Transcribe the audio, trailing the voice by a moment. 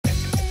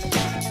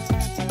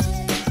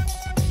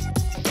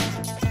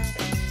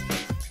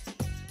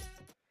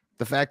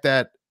the fact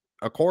that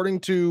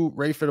according to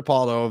Ray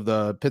Fittipaldo of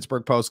the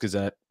Pittsburgh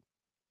Post-Gazette,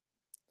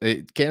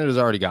 Canada's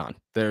already gone.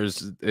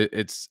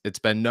 It's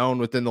been known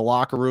within the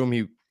locker room.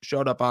 He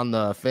showed up on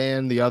the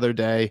Fan the other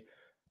day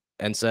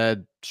and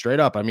said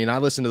straight up, I mean, I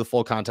listened to the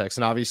full context,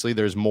 and obviously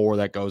there's more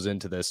that goes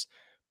into this,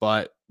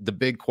 but the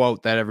big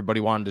quote that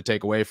everybody wanted to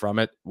take away from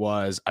it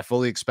was, I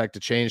fully expect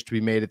a change to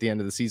be made at the end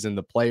of the season.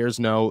 The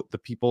players know, the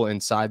people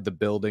inside the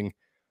building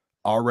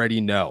already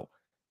know.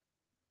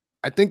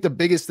 I think the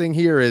biggest thing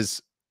here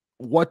is,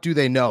 what do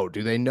they know?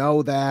 Do they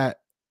know that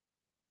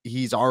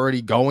he's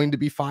already going to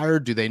be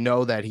fired? Do they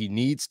know that he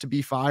needs to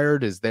be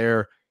fired? Is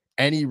there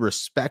any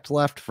respect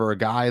left for a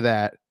guy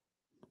that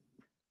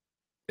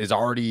is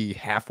already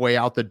halfway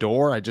out the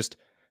door?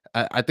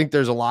 I think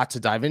there's a lot to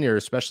dive in here,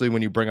 especially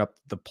when you bring up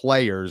the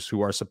players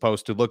who are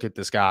supposed to look at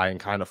this guy and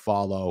kind of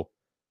follow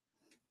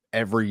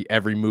every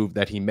move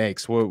that he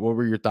makes. What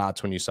were your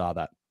thoughts when you saw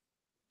that?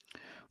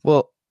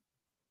 Well,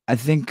 I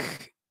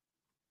think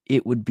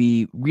it would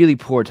be really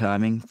poor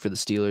timing for the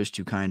Steelers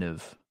to kind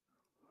of,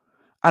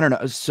 I don't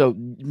know. So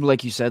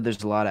like you said,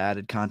 there's a lot of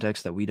added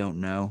context that we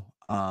don't know.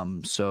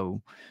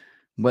 So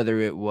whether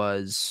it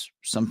was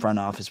some front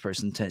office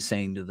person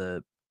saying to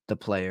the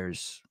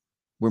players,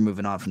 we're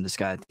moving on from this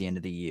guy at the end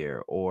of the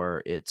year,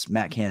 or it's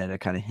Matt Canada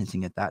kind of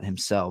hinting at that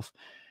himself.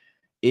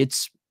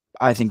 It's,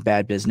 I think,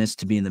 bad business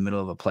to be in the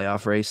middle of a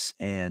playoff race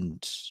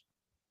and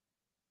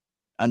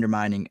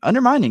undermining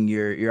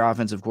your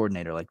offensive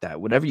coordinator like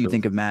that. Whatever you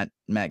think of Matt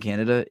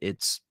Canada,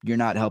 you're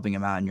not helping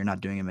him out, and you're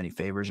not doing him any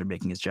favors or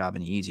making his job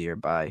any easier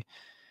by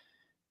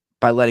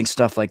letting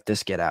stuff like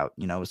this get out,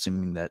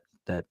 assuming that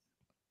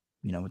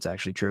it's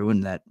actually true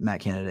and that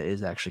Matt Canada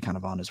is actually kind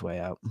of on his way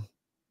out.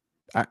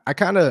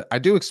 I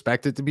do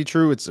expect it to be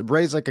true. It's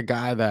Ray's like a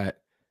guy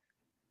that,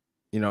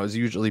 is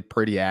usually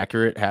pretty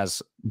accurate,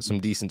 has some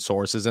decent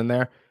sources in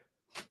there.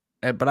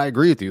 But I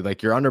agree with you.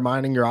 Like, you're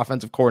undermining your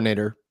offensive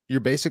coordinator. You're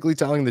basically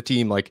telling the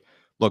team, like,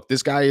 look,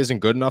 this guy isn't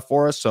good enough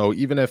for us. So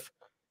even if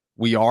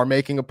we are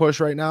making a push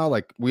right now,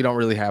 like, we don't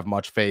really have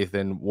much faith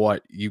in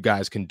what you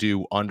guys can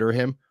do under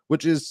him,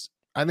 which is,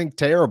 I think,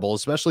 terrible,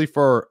 especially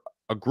for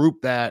a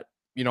group that,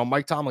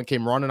 Mike Tomlin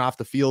came running off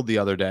the field the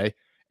other day,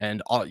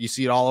 and you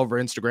see it all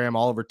over Instagram,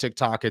 all over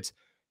TikTok. It's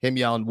him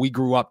yelling, "We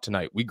grew up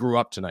tonight. We grew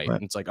up tonight." Right.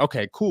 And it's like,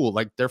 okay, cool.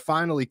 Like, they're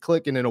finally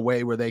clicking in a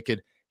way where they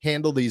could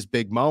handle these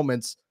big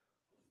moments.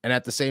 And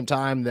at the same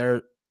time,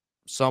 they're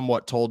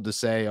somewhat told to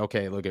say,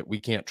 okay, look, we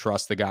can't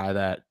trust the guy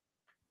that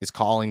is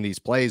calling these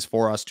plays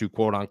for us to,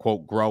 quote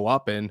unquote, grow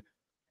up in.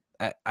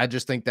 I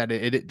just think that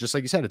it just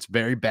like you said, it's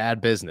very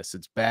bad business.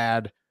 It's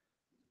bad.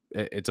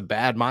 It's a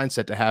bad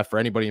mindset to have for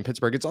anybody in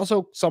Pittsburgh. It's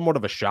also somewhat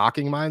of a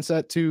shocking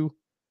mindset to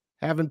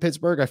have in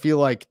Pittsburgh. I feel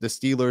like the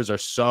Steelers are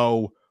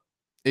so,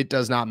 it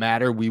does not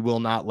matter. We will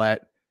not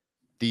let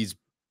these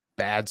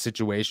bad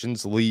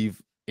situations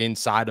leave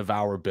inside of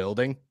our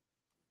building.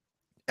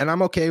 And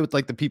I'm okay with,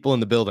 like, the people in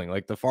the building,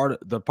 like the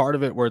part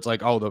of it where it's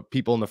like, oh, the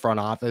people in the front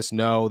office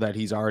know that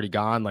he's already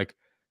gone. Like,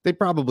 they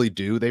probably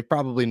do. They've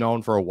probably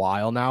known for a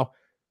while now.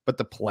 But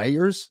the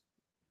players,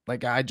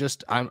 like,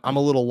 I'm a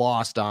little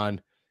lost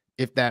on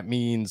if that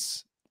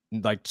means,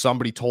 like,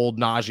 somebody told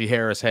Najee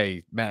Harris,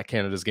 hey, Matt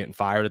Canada's getting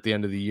fired at the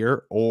end of the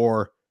year,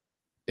 or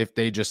if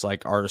they just,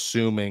 like, are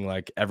assuming,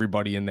 like,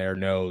 everybody in there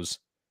knows,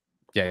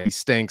 yeah, he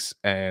stinks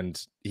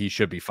and he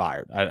should be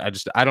fired.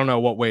 I don't know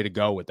what way to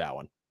go with that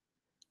one.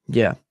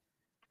 Yeah.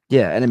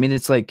 Yeah. And I mean,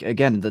 it's like,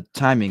 again, the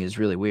timing is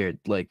really weird.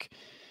 Like,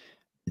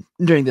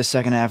 during the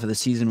second half of the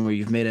season where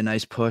you've made a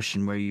nice push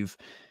and where you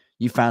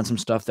found some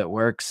stuff that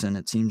works, and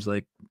it seems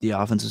like the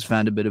offense has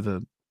found a bit of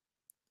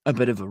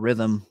a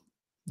rhythm.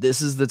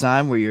 This is the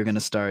time where you're going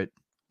to start,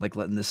 like,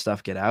 letting this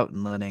stuff get out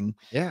and letting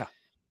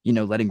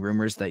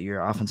rumors that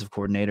your offensive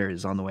coordinator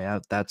is on the way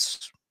out. I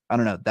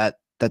don't know,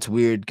 that's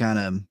weird.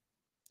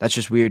 That's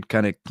just weird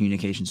kind of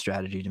communication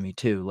strategy to me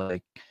too.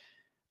 Like,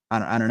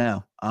 I don't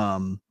know.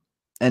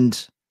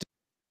 And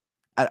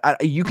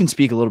you can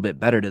speak a little bit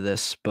better to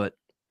this, but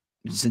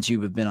since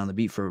you have been on the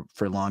beat for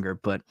longer,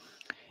 but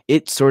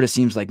it sort of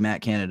seems like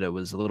Matt Canada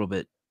was a little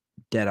bit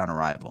dead on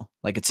arrival.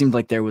 Like, it seemed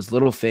like there was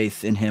little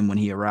faith in him when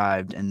he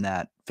arrived, and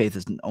that faith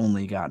has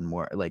only gotten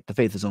more, like, the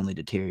faith has only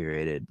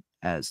deteriorated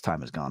as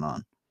time has gone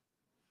on.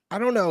 I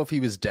don't know if he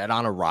was dead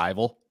on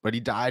arrival, but he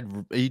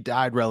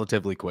died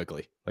relatively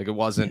quickly. Like, there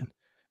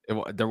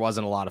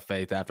wasn't a lot of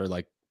faith after,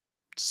 like,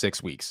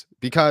 6 weeks,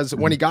 because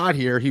when he got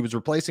here, he was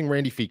replacing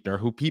Randy Fichtner,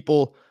 who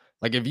people,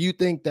 like, if you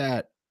think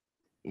that,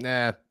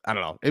 I don't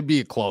know, it'd be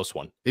a close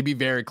one. It'd be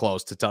very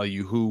close to tell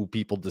you who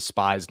people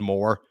despised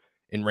more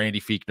in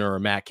Randy Fichtner or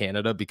Matt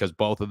Canada, because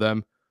both of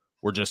them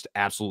were just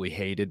absolutely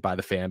hated by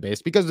the fan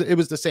base, because it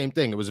was the same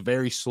thing. It was a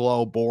very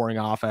slow, boring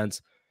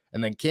offense.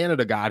 And then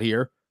Canada got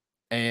here,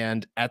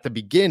 and at the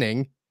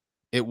beginning,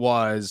 it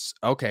was,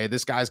 okay,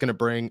 this guy's going to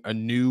bring a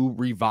new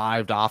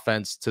revived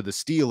offense to the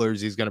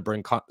Steelers. He's going to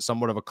bring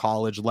somewhat of a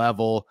college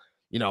level,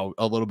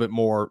 a little bit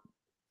more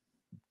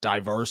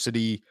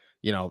diversity,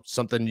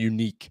 something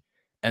unique.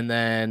 And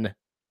then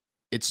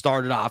it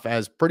started off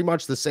as pretty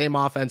much the same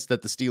offense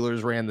that the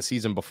Steelers ran the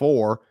season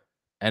before.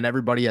 And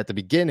everybody at the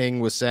beginning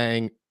was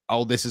saying,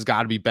 oh, this has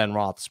got to be Ben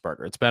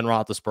Roethlisberger. It's Ben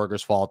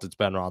Roethlisberger's fault. It's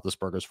Ben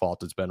Roethlisberger's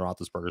fault. It's Ben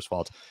Roethlisberger's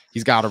fault.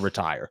 He's got to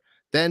retire.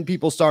 Then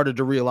people started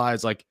to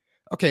realize, like,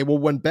 okay, well,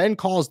 when Ben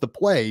calls the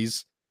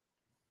plays,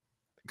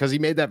 because he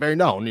made that very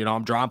known,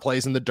 I'm drawing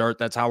plays in the dirt.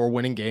 That's how we're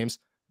winning games.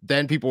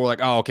 Then people were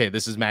like, oh, okay,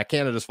 this is Matt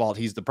Canada's fault.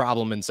 He's the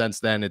problem. And since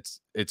then,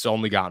 it's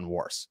only gotten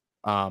worse.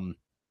 So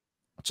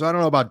I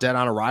don't know about dead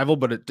on arrival,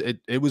 but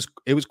it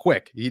was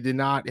quick. He did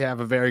not have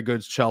a very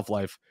good shelf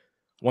life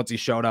once he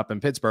showed up in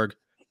Pittsburgh.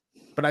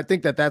 But I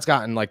think that that's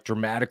gotten like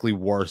dramatically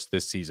worse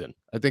this season.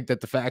 I think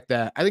that the fact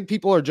that I think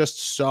people are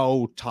just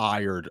so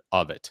tired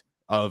of it,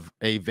 of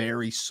a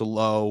very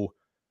slow,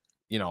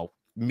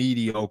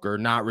 mediocre,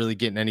 not really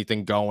getting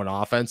anything going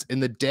offense in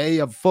the day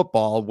of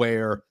football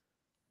where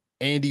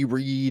Andy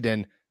Reid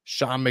and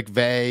Sean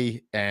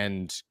McVay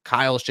and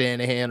Kyle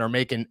Shanahan are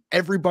making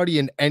everybody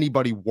and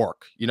anybody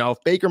work. If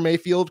Baker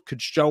Mayfield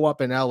could show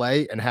up in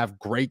LA and have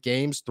great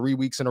games 3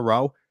 weeks in a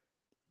row,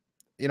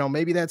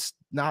 maybe that's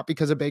not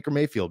because of Baker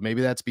Mayfield.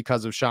 Maybe that's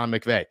because of Sean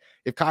McVay.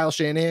 If Kyle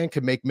Shanahan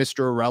could make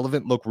Mr.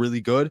 Irrelevant look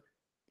really good,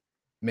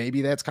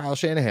 maybe that's Kyle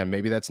Shanahan.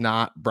 Maybe that's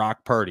not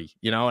Brock Purdy,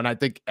 and I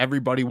think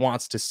everybody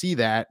wants to see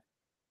that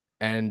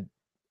and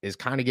is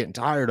kind of getting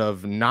tired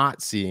of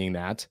not seeing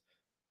that.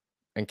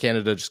 And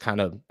Canada just kind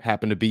of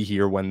happened to be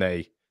here when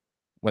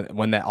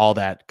that all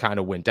that kind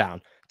of went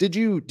down. Did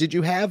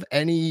you have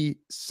any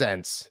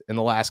sense in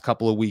the last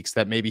couple of weeks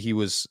that maybe he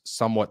was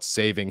somewhat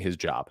saving his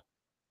job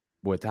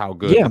with how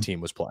good the team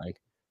was playing?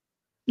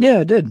 Yeah,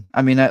 I did.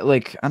 I mean, I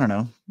don't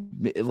know.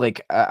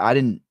 Like I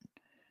didn't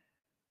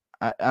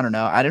don't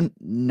know. I didn't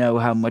know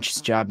how much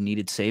his job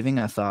needed saving.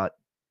 I thought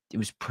it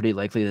was pretty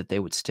likely that they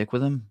would stick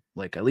with him,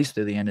 like at least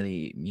through the end of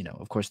the,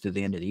 of course through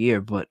the end of the year.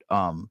 But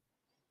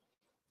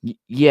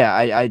yeah,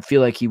 I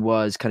feel like he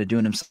was kind of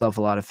doing himself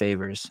a lot of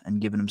favors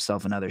and giving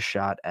himself another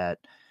shot at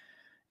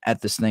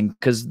this thing,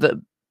 because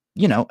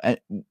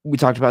we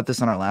talked about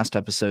this on our last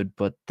episode,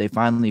 but they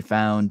finally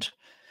found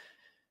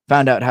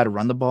out how to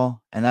run the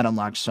ball, and that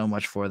unlocked so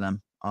much for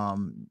them.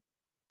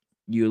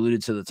 You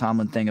alluded to the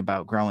Tomlin thing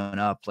about growing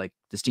up. Like,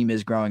 this team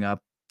is growing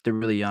up. They're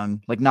really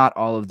young. Like, not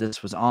all of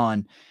this was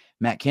on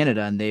Matt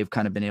Canada, and they've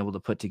kind of been able to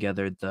put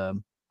together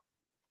the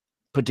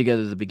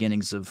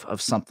beginnings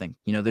of something.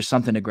 There's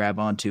something to grab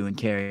onto and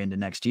carry into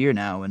next year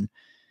now, and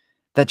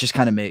that just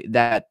kind of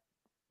that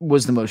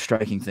was the most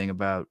striking thing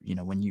about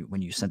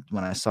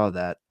when I saw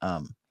that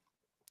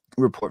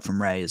report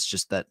from Ray, is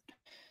just that,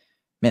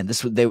 man,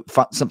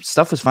 some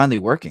stuff was finally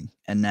working,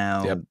 and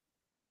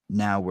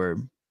now we're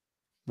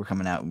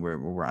coming out and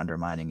we're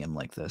undermining him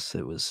like this.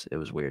 It was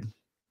weird.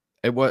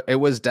 It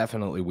was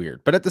definitely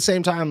weird, but at the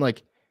same time,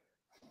 like,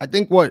 I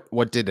think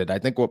what did it, I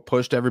think what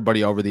pushed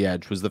everybody over the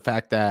edge was the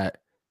fact that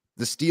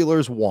the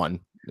Steelers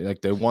won.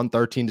 Like, they won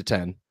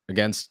 13-10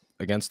 against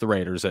the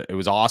Raiders. It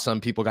was awesome.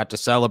 People got to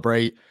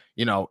celebrate.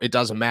 It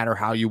doesn't matter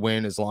how you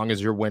win as long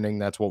as you're winning.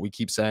 That's what we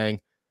keep saying.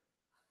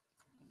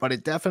 But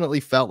it definitely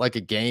felt like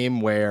a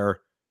game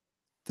where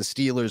the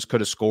Steelers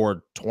could have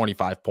scored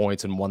 25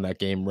 points and won that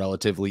game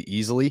relatively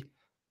easily.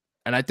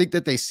 And I think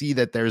that they see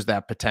that there's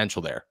that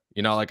potential there.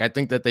 I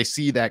think that they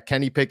see that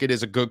Kenny Pickett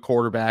is a good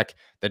quarterback,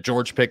 that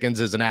George Pickens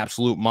is an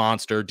absolute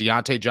monster.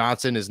 Deontay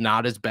Johnson is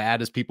not as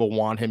bad as people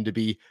want him to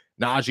be.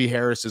 Najee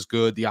Harris is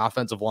good. The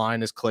offensive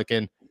line is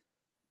clicking.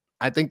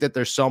 I think that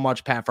there's so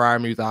much, Pat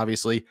Freiermuth,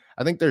 obviously.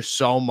 I think there's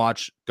so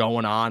much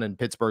going on in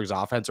Pittsburgh's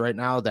offense right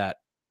now that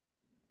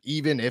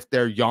even if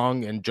they're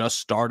young and just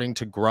starting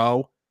to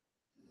grow,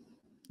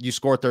 you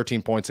score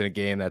 13 points in a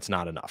game, that's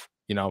not enough.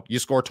 You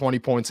score 20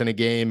 points in a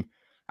game.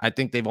 I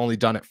think they've only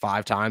done it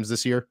 5 times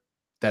this year.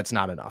 That's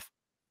not enough.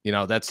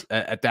 That's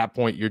at that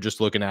point, you're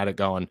just looking at it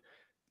going,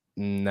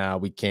 no,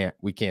 we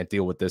can't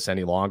deal with this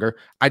any longer.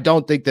 I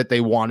don't think that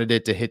they wanted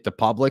it to hit the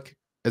public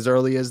as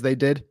early as they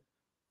did,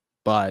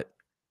 but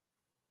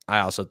I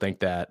also think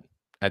that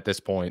at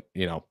this point,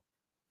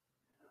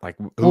 like,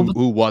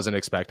 who wasn't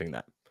expecting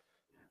that?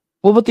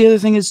 Well, but the other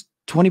thing is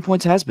 20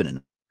 points has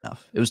been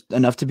enough. It was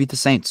enough to beat the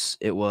Saints.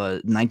 It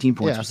was 19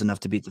 points was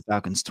enough to beat the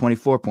Falcons.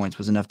 24 points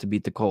was enough to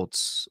beat the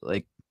Colts.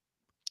 Like,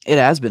 it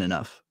has been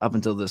enough up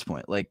until this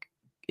point. Like,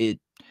 I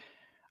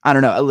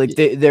don't know. Like,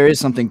 there is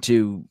something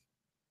to,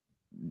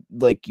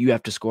 like, you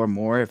have to score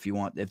more if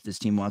this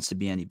team wants to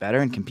be any better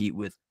and compete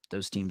with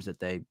those teams that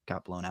they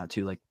got blown out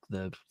to, like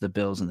the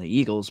Bills and the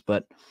Eagles,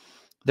 but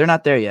they're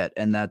not there yet.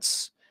 And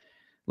that's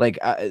like,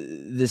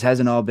 this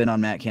hasn't all been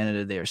on Matt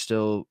Canada. They are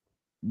still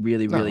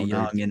really, really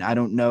young. And I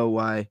don't know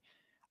why.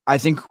 I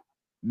think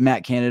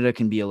Matt Canada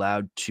can be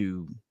allowed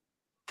to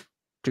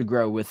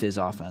grow with his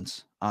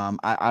offense.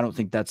 I don't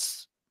think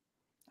that's,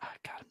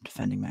 God, I'm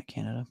defending Matt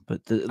Canada,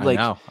 but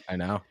I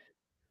know.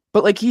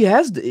 But like, he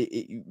has,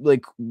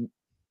 like,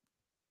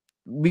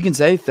 we can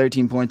say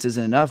 13 points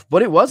isn't enough,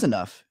 but it was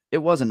enough. It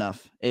was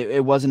enough.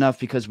 It was enough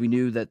because we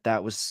knew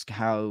that was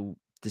how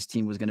this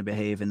team was going to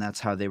behave, and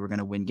that's how they were going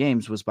to win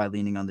games, was by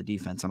leaning on the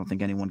defense. I don't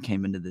think anyone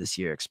came into this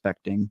year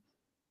expecting.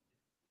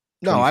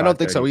 No, I don't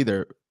think so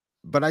either.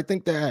 But I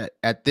think that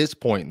at this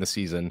point in the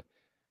season,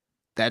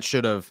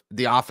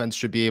 the offense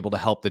should be able to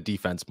help the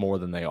defense more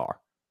than they are.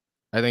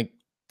 I think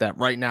that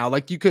right now,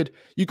 like you could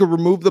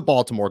remove the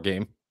Baltimore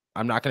game.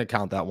 I'm not going to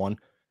count that one.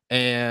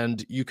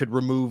 And you could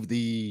remove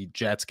the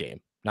Jets game.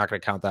 Not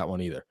going to count that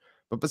one either.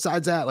 But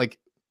besides that, like,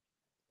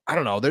 I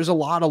don't know. There's a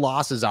lot of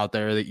losses out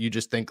there that you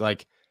just think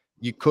like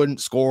you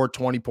couldn't score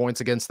 20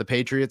 points against the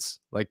Patriots.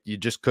 Like you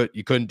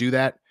couldn't do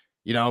that.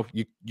 You know,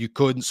 you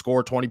couldn't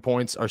score 20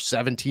 points or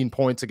 17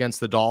 points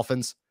against the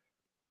Dolphins.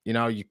 You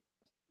know,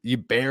 you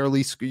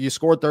barely you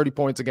scored 30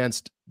 points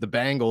against the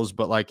Bengals,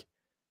 but like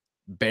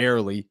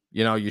barely.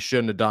 You know, you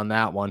shouldn't have done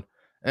that one.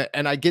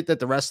 And I get that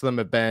the rest of them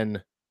have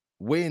been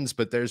wins,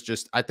 but there's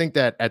just, I think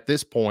that at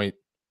this point,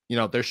 you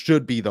know, there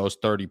should be those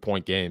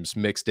 30-point games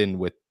mixed in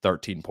with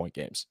 13-point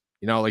games.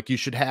 You know, like you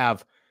should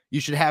have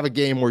a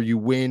game where you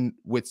win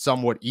with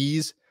somewhat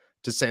ease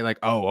to say like,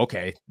 oh,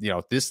 okay, you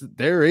know,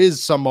 there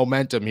is some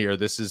momentum here.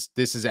 This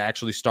is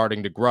actually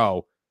starting to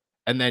grow.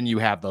 And then you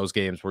have those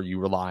games where you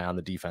rely on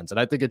the defense. And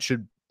I think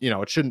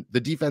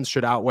the defense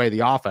should outweigh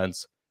the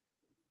offense,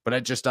 but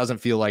it just doesn't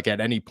feel like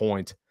at any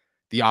point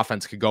the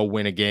offense could go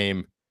win a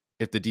game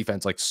if the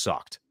defense like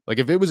sucked. Like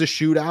if it was a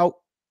shootout,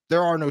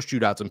 there are no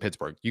shootouts in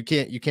Pittsburgh. You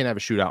can't have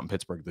a shootout in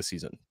Pittsburgh this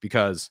season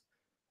because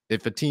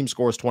if a team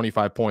scores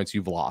 25 points,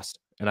 you've lost.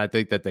 And I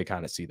think that they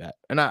kind of see that.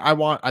 And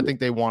I think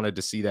they wanted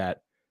to see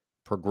that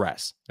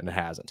progress, and it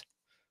hasn't.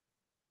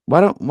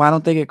 Why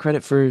don't they get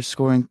credit for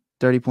scoring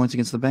 30 points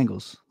against the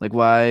Bengals? Like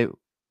why?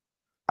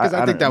 Because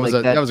I think that was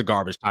a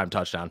garbage time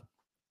touchdown.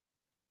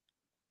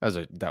 That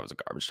was a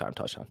garbage time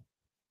touchdown.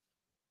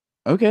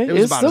 Okay, it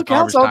was about as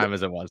garbage time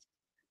as it was.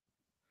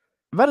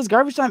 About as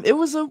garbage time.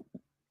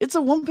 It's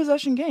a one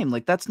possession game.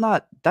 Like that's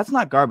not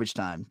garbage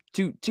time.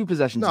 Two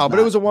possessions. No, but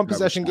it was a one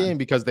possession game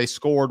because they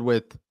scored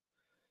with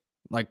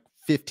like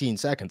 15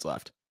 seconds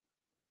left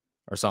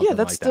or something. Yeah,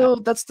 that's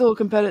still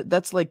competitive.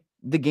 That's like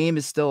the game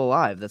is still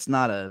alive. That's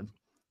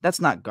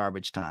not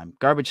garbage time.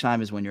 Garbage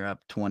time is when you're up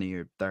 20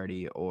 or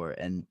 30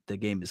 and the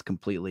game is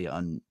completely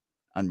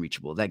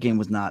unreachable. That game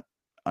was not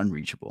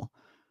unreachable.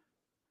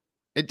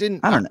 It didn't.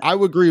 I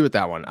would agree with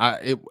that one.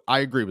 I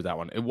agree with that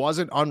one. It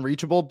wasn't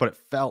unreachable, but it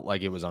felt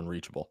like it was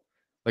unreachable.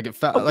 Like it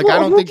felt like I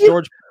don't think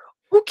George.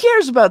 Who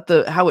cares about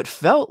how it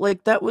felt?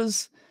 Like that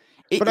was.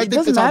 But I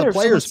think that's how the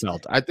players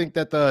felt. I think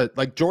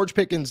that George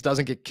Pickens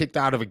doesn't get kicked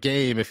out of a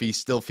game if he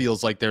still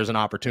feels like there's an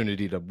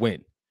opportunity to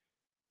win.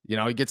 You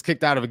know, he gets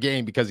kicked out of a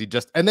game because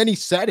and then he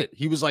said it.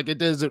 He was like, it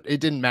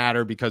didn't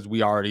matter because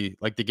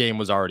the game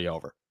was already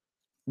over.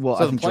 Well,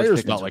 so the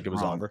players felt like it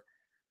was over.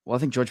 Well, I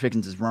think George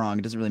Pickens is wrong.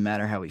 It doesn't really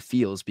matter how he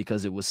feels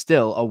because it was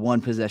still a one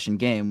possession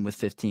game with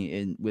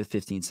 15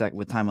 seconds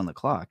with time on the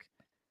clock.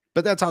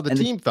 But that's how the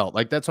team felt.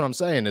 Like that's what I'm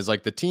saying is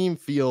like the team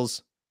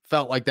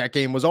felt like that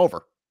game was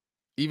over.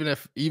 Even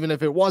if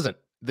it wasn't,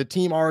 the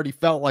team already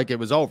felt like it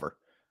was over.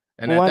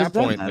 And at that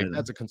point, like,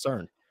 that's a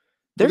concern.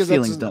 Their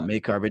feelings don't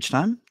make garbage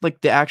time.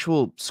 Like the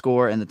actual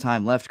score and the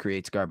time left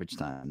creates garbage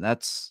time.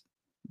 That's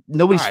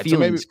nobody's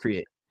feelings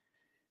create.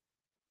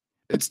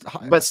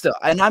 But still,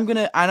 and I'm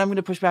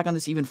gonna push back on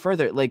this even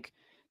further. Like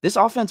this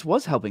offense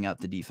was helping out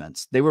the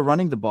defense. They were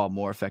running the ball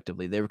more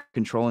effectively. They were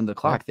controlling the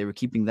clock. They were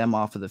keeping them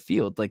off of the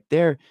field. Like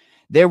there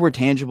were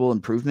tangible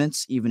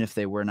improvements, even if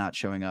they were not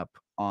showing up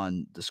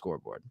on the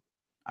scoreboard.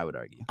 I would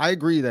argue. I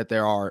agree that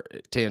there are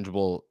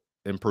tangible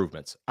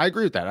improvements. I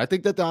agree with that. I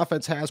think that the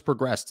offense has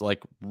progressed,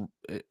 like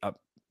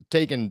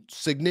taken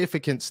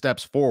significant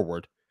steps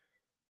forward.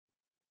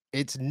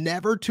 It's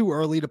never too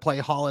early to play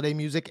holiday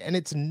music, and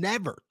it's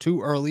never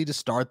too early to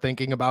start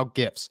thinking about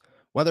gifts.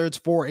 Whether it's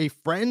for a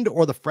friend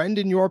or the friend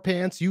in your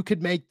pants, you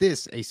could make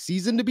this a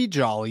season to be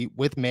jolly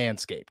with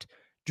Manscaped.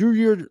 Do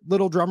your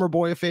little drummer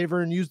boy a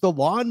favor and use the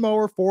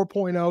Lawnmower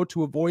 4.0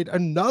 to avoid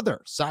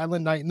another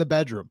silent night in the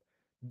bedroom.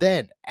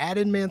 Then add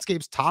in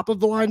Manscaped's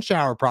top-of-the-line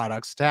shower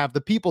products to have the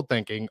people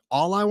thinking,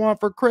 all I want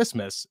for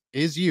Christmas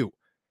is you.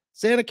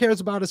 Santa cares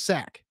about a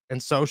sack,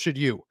 and so should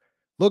you.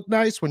 Look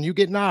nice when you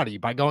get naughty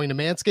by going to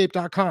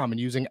manscaped.com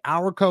and using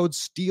our code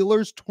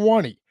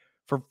STEELERS20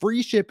 for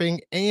free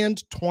shipping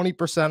and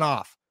 20%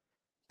 off.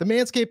 The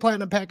Manscaped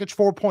Platinum Package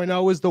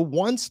 4.0 is the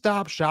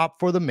one-stop shop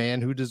for the man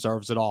who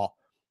deserves it all.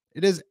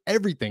 It is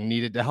everything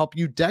needed to help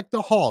you deck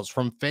the halls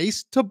from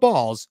face to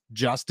balls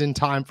just in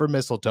time for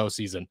mistletoe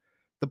season.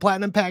 The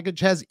Platinum Package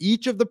has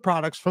each of the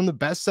products from the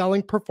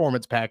best-selling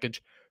Performance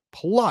Package,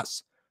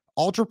 plus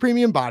Ultra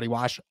Premium Body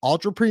Wash,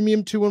 Ultra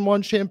Premium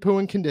 2-in-1 Shampoo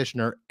and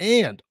Conditioner,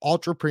 and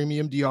Ultra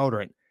Premium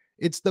Deodorant.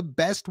 It's the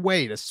best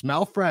way to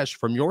smell fresh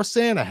from your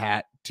Santa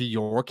hat to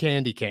your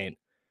candy cane.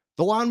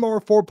 The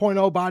Lawnmower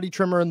 4.0 Body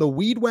Trimmer and the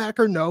Weed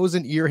Whacker Nose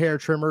and Ear Hair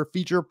Trimmer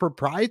feature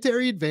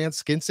proprietary advanced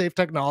skin-safe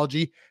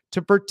technology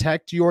to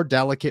protect your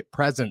delicate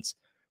presence.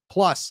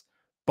 Plus,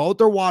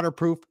 both are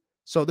waterproof,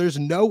 so there's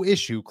no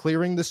issue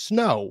clearing the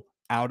snow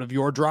out of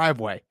your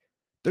driveway.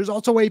 There's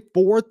also a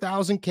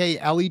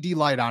 4000K LED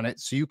light on it,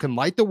 so you can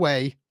light the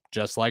way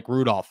just like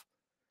Rudolph.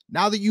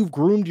 Now that you've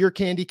groomed your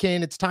candy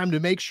cane, it's time to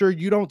make sure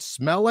you don't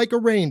smell like a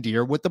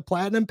reindeer with the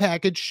Platinum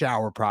Package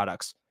shower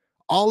products.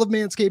 All of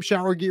Manscaped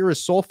shower gear is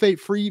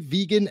sulfate-free,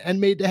 vegan, and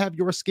made to have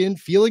your skin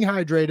feeling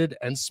hydrated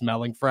and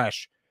smelling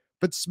fresh.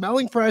 But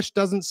smelling fresh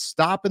doesn't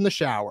stop in the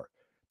shower.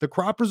 The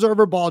Crop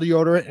Preserver Ball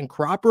Deodorant and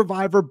Crop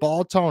Reviver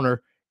Ball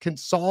Toner can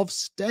solve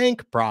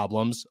stank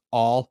problems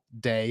all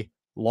day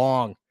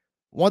long.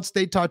 Once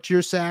they touch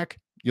your sack,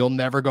 you'll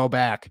never go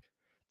back.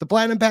 The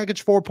Platinum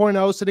Package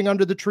 4.0 sitting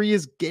under the tree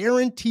is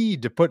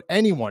guaranteed to put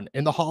anyone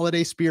in the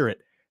holiday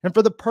spirit. And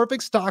for the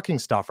perfect stocking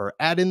stuffer,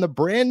 add in the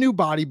brand new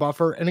Body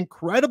Buffer, an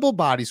incredible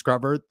body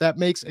scrubber that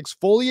makes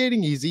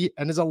exfoliating easy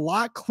and is a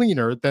lot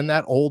cleaner than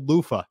that old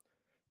loofah.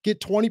 Get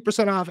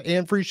 20% off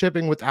and free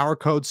shipping with our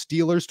code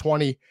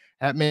Steelers20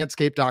 at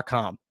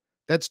manscaped.com.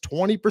 That's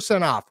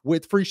 20% off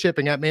with free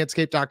shipping at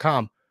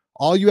manscaped.com.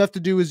 All you have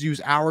to do is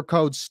use our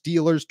code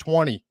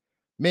Steelers20.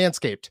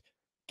 Manscaped,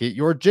 get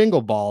your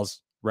jingle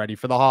balls ready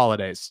for the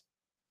holidays.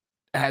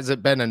 Has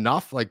it been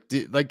enough?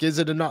 Is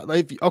it enough?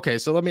 Okay,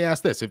 so let me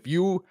ask this. If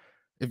you're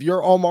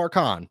Omar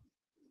Khan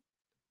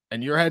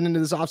and you're heading into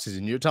this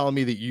offseason, you're telling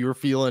me that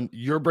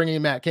you're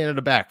bringing Matt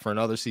Canada back for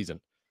another season.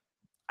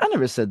 I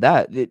never said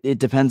that. It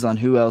depends on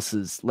who else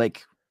is,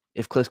 like,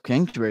 if Cliff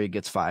Kingsbury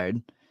gets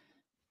fired,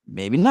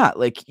 maybe not.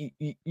 Like,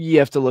 you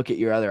have to look at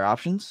your other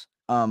options.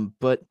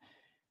 But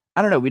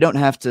I don't know. We don't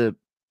have to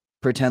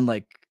pretend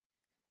like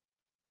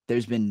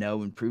there's been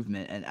no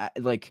improvement. And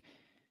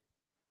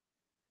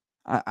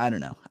I don't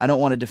know. I don't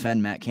want to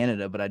defend Matt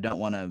Canada, but I don't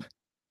want to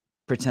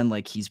pretend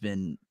like he's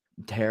been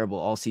terrible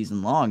all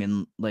season long.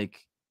 And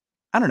like,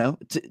 I don't know,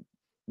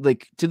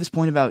 to this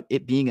point about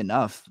it being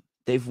enough,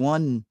 they've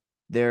won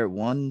their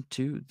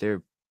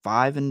 5-2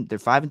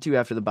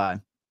 after the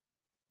bye.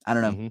 I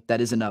don't know. Mm-hmm. That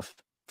is enough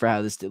for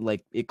how this,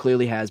 it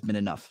clearly has been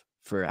enough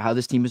for how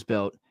this team was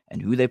built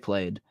and who they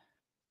played,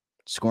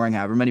 scoring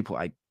however many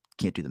points. I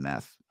can't do the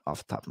math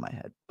off the top of my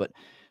head, but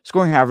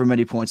scoring however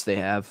many points they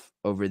have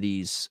over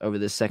this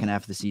second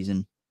half of the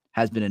season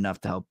has been enough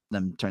to help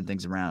them turn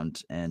things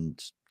around and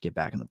get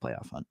back in the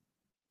playoff hunt.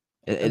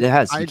 It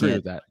has. I agree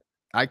with that.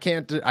 I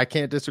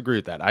can't disagree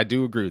with that. I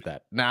do agree with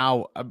that.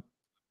 Now,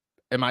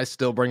 am I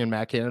still bringing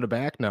Matt Canada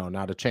back? No,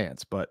 not a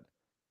chance. But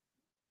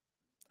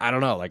I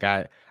don't know. Like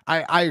I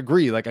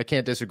agree. Like I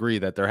can't disagree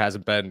that there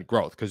hasn't been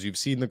growth because you've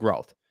seen the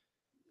growth.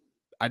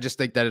 I just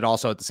think that it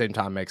also at the same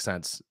time makes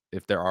sense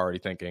if they're already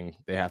thinking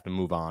they have to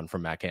move on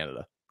from Matt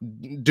Canada.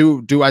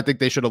 Do I think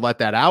they should have let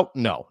that out?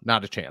 No,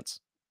 not a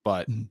chance.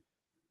 But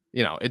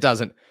it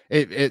doesn't.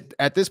 It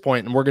at this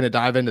point, and we're going to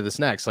dive into this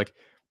next. Like,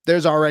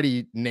 there's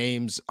already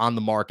names on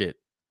the market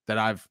that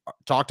I've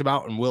talked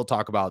about and will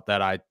talk about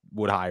that I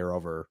would hire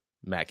over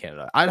Matt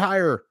Canada. I'd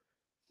hire,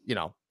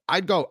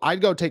 I'd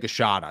go take a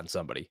shot on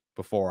somebody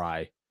before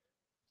I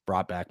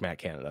brought back Matt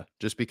Canada,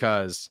 just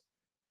because.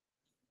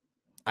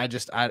 I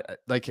just think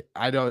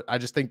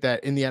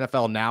that in the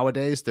NFL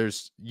nowadays,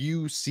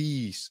 you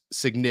see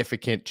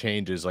significant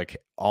changes like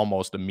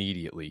almost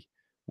immediately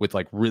with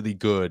like really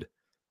good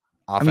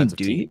offensive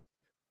team.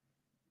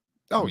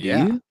 Oh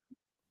yeah.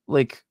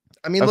 Like,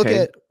 look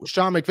at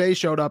Sean McVay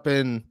showed up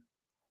in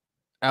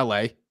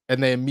LA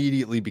and they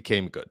immediately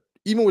became good.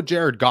 Even with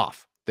Jared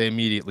Goff, they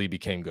immediately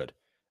became good.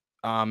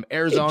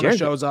 Arizona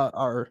shows up,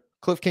 or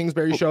Cliff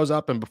Kingsbury shows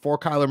up, and before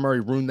Kyler Murray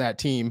ruined that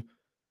team,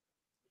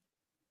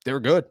 they were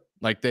good.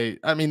 Like they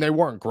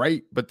weren't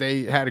great, but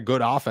they had a good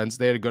offense.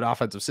 They had a good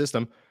offensive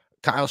system.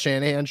 Kyle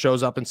Shanahan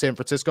shows up in San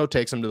Francisco,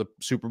 takes them to the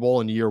Super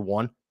Bowl in year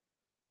 1,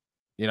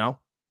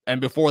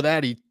 and before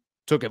that, he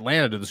took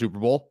Atlanta to the Super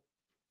Bowl,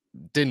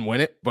 didn't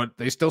win it, but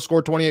they still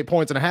scored 28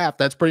 points and a half.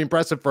 That's pretty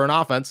impressive for an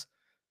offense.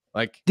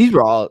 Like these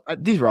were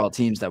all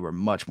teams that were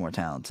much more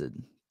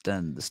talented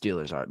than the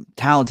Steelers are,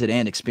 talented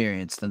and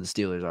experienced than the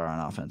Steelers are on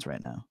offense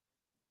right now.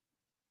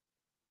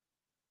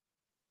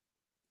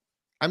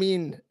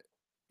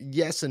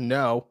 Yes and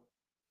no.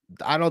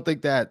 I don't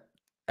think that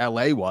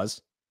LA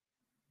was.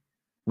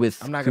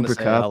 I'm not going to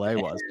say Cup LA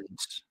was.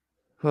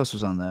 Who else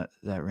was on that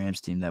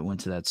Rams team that went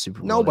to that Super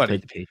Bowl?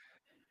 Nobody.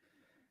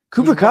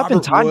 Cooper Kupp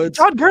and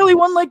Todd Gurley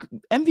won like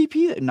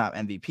MVP, not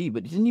MVP,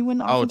 but didn't he win?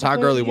 Todd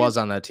Gurley was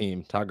on that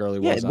team. Todd Gurley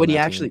was.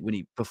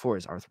 When before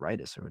his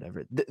arthritis or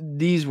whatever.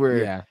 These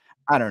were.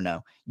 I don't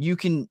know. You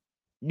can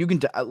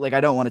like, I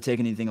don't want to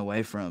take anything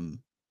away from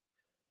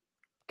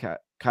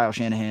Kyle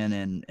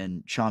Shanahan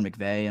and Sean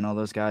McVay and all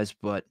those guys,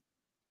 but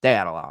they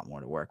had a lot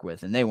more to work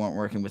with, and they weren't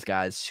working with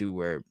guys who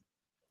were,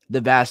 the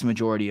vast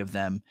majority of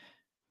them,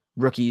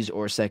 rookies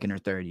or second or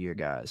third year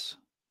guys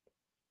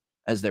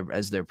as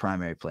their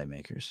primary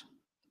playmakers.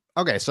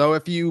 Okay, so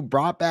if you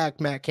brought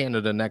back Matt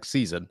Canada next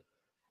season,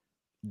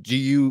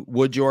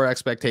 would your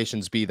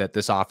expectations be that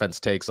this offense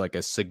takes like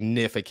a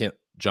significant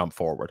jump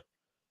forward?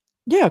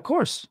 Yeah, of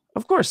course.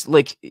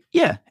 Like,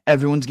 yeah,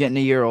 everyone's getting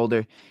a year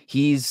older.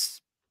 He's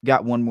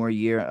got one more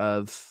year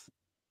of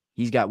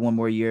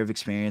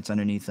experience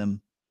underneath him.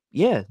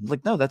 Yeah,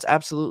 like, no, that's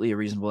absolutely a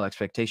reasonable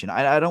expectation.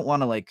 I don't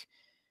want to like,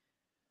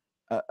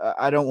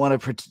 I don't want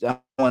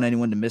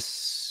anyone to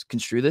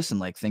misconstrue this and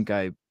like think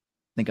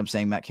I'm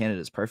saying Matt Canada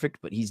is perfect,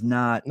 but he's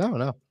not.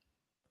 No.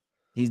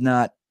 He's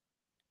not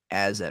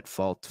as at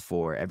fault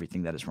for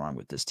everything that is wrong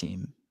with this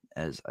team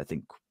as I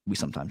think we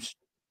sometimes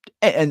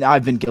And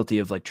I've been guilty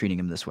of like treating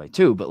him this way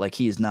too, but like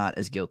he's not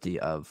as guilty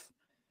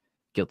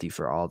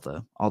for all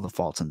the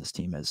faults in this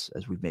team as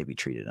we've maybe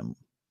treated him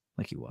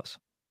like he was.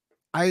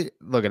 I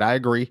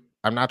agree.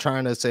 I'm not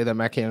trying to say that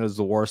Matt Canada is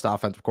the worst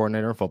offensive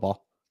coordinator in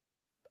football.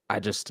 I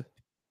don't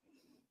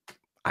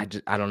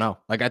know.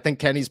 Like, I think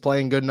Kenny's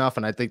playing good enough,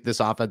 and I think this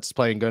offense is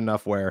playing good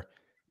enough where,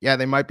 yeah,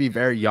 they might be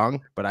very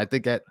young, but I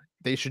think that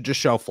they should just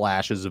show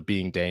flashes of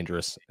being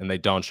dangerous, and they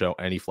don't show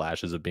any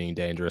flashes of being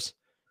dangerous,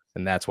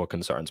 and that's what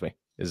concerns me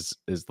is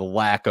the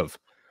lack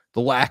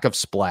of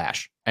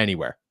splash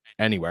anywhere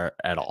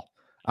at all.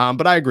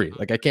 But I agree.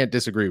 Like, I can't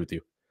disagree with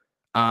you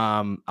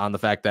on the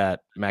fact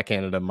that Matt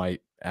Canada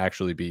might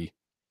actually be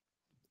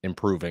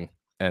improving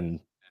and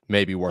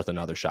maybe worth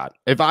another shot.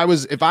 If I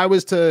was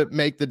to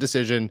make the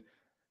decision,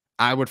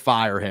 I would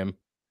fire him.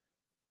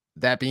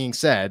 That being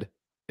said,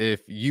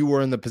 if you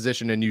were in the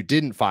position and you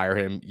didn't fire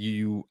him,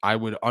 I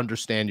would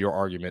understand your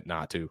argument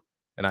not to,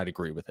 and I'd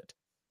agree with it.